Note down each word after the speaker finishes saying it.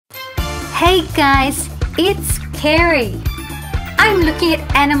Hey guys, it's Kerry. I'm looking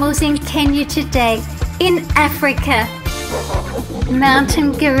at animals in Kenya today, in Africa.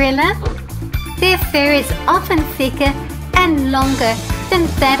 Mountain gorilla. Their fur is often thicker and longer than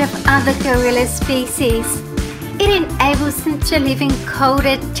that of other gorilla species. It enables them to live in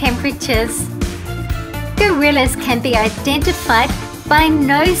colder temperatures. Gorillas can be identified by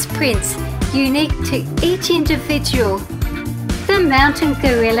nose prints unique to each individual. The mountain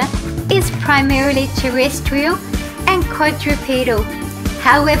gorilla is primarily terrestrial and quadrupedal.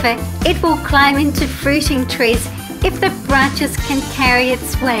 However, it will climb into fruiting trees if the branches can carry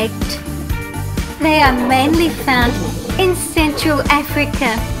its weight. They are mainly found in Central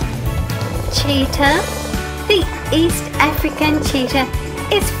Africa. Cheetah. The East African cheetah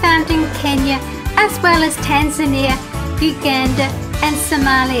is found in Kenya as well as Tanzania, Uganda and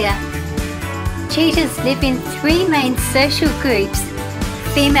Somalia. Cheetahs live in three main social groups: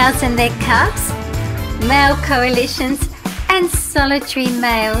 females and their cubs, male coalitions and solitary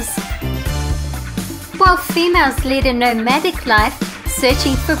males. While females lead a nomadic life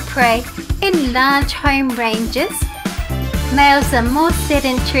searching for prey in large home ranges, males are more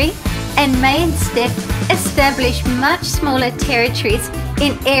sedentary and may instead establish much smaller territories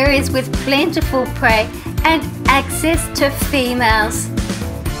in areas with plentiful prey and access to females.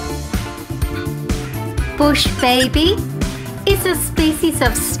 Bushbaby is a species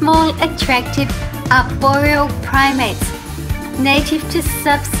of small, attractive arboreal primates native to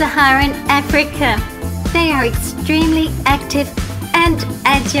sub-Saharan Africa. They are extremely active and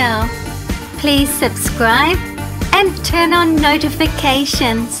agile. Please subscribe and turn on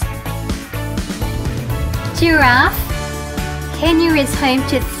notifications. Giraffe. Kenya is home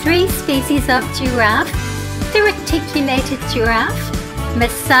to three species of giraffe: the reticulated giraffe,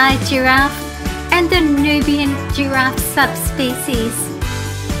 Maasai giraffe, and the Nubian giraffe subspecies.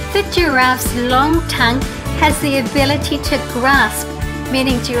 The giraffe's long tongue has the ability to grasp,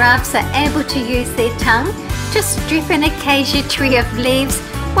 meaning giraffes are able to use their tongue to strip an acacia tree of leaves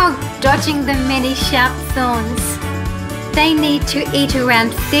while dodging the many sharp thorns. They need to eat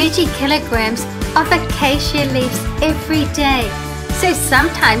around 30 kilograms of acacia leaves every day, so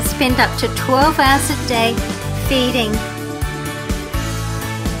sometimes spend up to 12 hours a day feeding.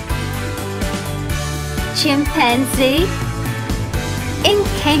 Chimpanzee. In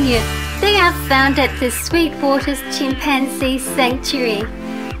Kenya, they are found at the Sweetwater's Chimpanzee Sanctuary.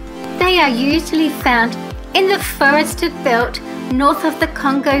 They are usually found in the forested belt north of the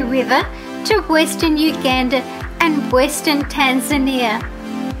Congo River to western Uganda and western Tanzania.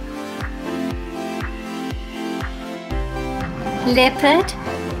 Leopard.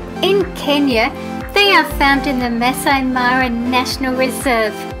 In Kenya, they are found in the Masai Mara National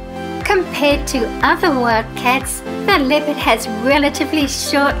Reserve. Compared to other wild cats, the leopard has relatively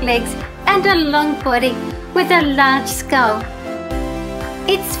short legs and a long body with a large skull.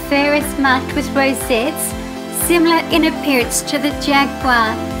 Its fur is marked with rosettes, similar in appearance to the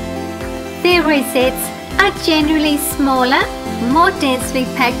jaguar. Their rosettes are generally smaller, more densely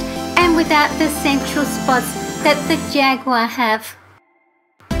packed, and without the central spots that the jaguar have.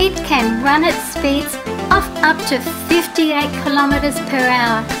 It can run at speeds of up to 58 kilometers per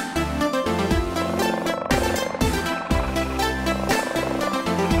hour.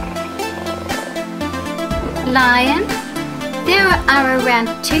 Lion. There are around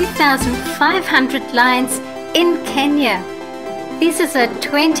 2,500 lions in Kenya. This is a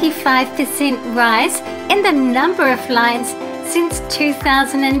 25% rise in the number of lions since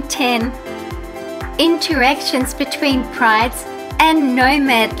 2010. Interactions between prides and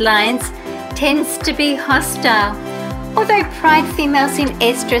nomad lions tends to be hostile, although pride females in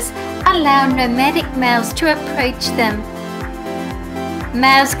estrus allow nomadic males to approach them.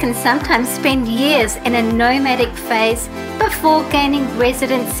 Males can sometimes spend years in a nomadic phase before gaining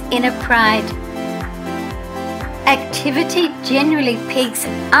residence in a pride. Activity generally peaks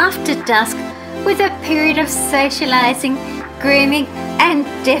after dusk with a period of socializing, grooming and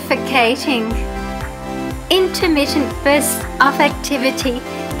defecating. Intermittent bursts of activity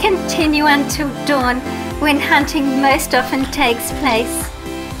continue until dawn, when hunting most often takes place.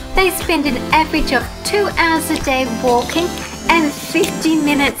 They spend an average of 2 hours a day walking and 50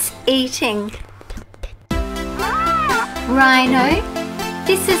 minutes eating. Rhino.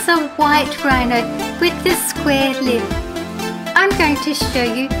 This is a white rhino with the square lip. I'm going to show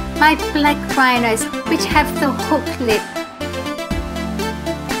you my black rhinos, which have the hook lip.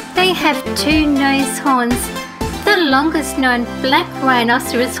 They have two nose horns. The longest known black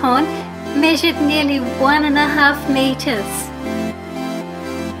rhinoceros horn measured nearly 1.5 meters.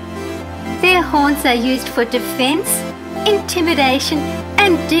 Their horns are used for defense, intimidation,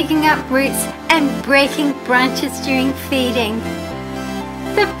 and digging up roots and breaking branches during feeding.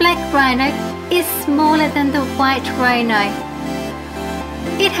 The black rhino is smaller than the white rhino.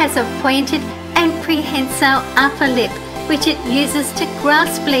 It has a pointed and prehensile upper lip which it uses to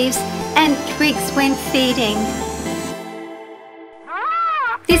grasp leaves and twigs when feeding.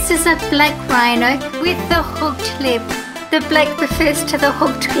 This is a black rhino with the hooked lip. The black refers to the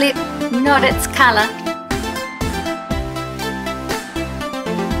hooked lip, not its colour.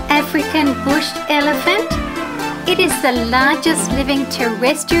 African bush elephant. It is the largest living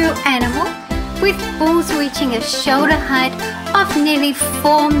terrestrial animal with balls reaching a shoulder height of nearly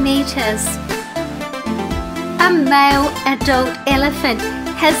 4 meters. A male adult elephant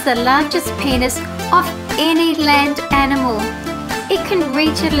has the largest penis of any land animal. It can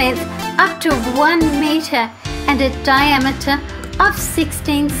reach a length up to 1 meter and a diameter of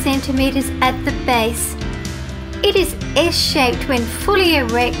 16 centimeters at the base. It is S-shaped when fully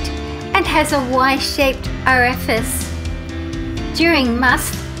erect and has a Y-shaped orifice. During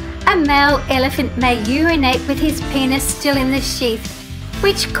musth, a male elephant may urinate with his penis still in the sheath,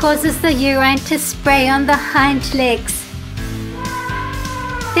 which causes the urine to spray on the hind legs.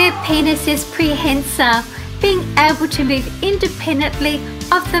 Their penis is prehensile, being able to move independently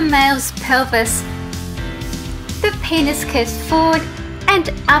of the male's pelvis. The penis curves forward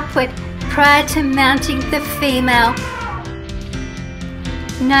and upward prior to mounting the female.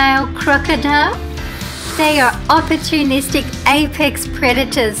 Nile crocodile. They are opportunistic apex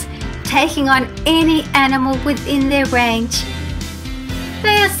predators, taking on any animal within their range.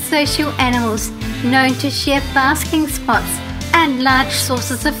 They are social animals known to share basking spots and large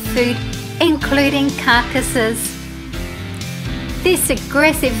sources of food, including carcasses. This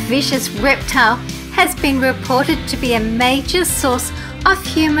aggressive, vicious reptile has been reported to be a major source of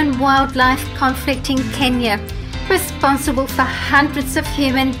human-wildlife conflict in Kenya, responsible for hundreds of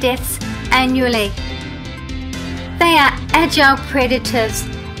human deaths annually. They are agile predators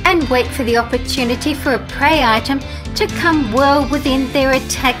and wait for the opportunity for a prey item to come well within their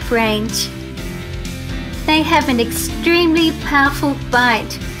attack range. They have an extremely powerful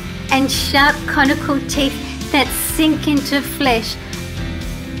bite and sharp conical teeth that sink into flesh.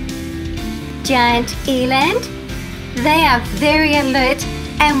 Giant eland. They are very alert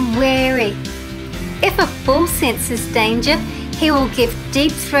and wary. If a bull senses danger, he will give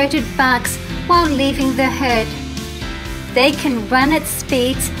deep-throated barks while leaving the herd. They can run at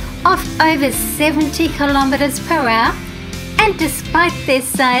speeds of over 70 kilometers per hour and despite their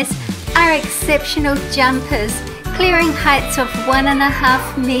size are exceptional jumpers, clearing heights of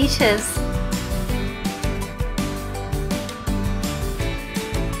 1.5 meters.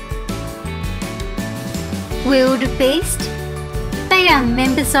 Wildebeest. They are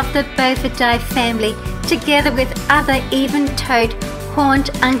members of the Bovidae family, together with other even-toed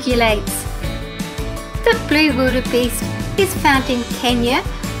horned ungulates. The blue wildebeest is found in Kenya,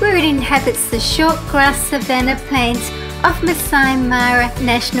 where it inhabits the short grass savanna plains of Masai Mara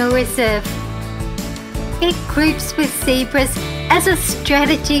National Reserve. It groups with zebras as a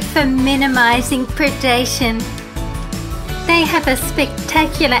strategy for minimizing predation. They have a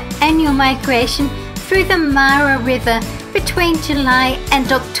spectacular annual migration through the Mara River between July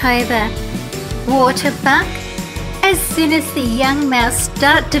and October. Waterbuck. As soon as the young males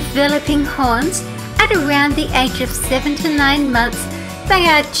start developing horns, at around the age of 7 to 9 months, they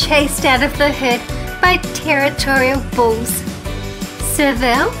are chased out of the herd by territorial bulls.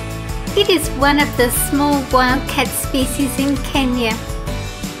 Serval. It is one of the small wildcat species in Kenya.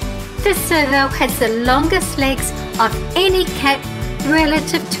 The serval has the longest legs of any cat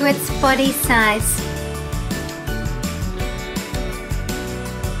relative to its body size.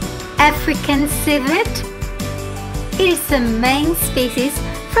 African civet. It is the main species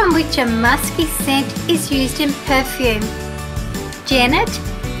from which a musky scent is used in perfume. Genet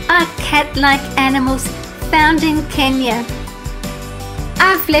are cat-like animals found in Kenya.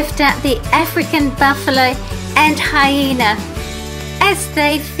 I've left out the African buffalo and hyena, as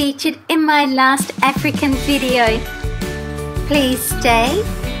they featured in my last African video. Please stay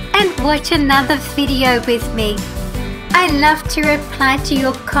and watch another video with me. I love to reply to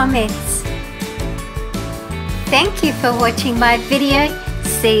your comments. Thank you for watching my video.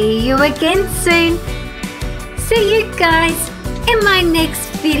 See you again soon. See you guys in my next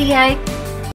video.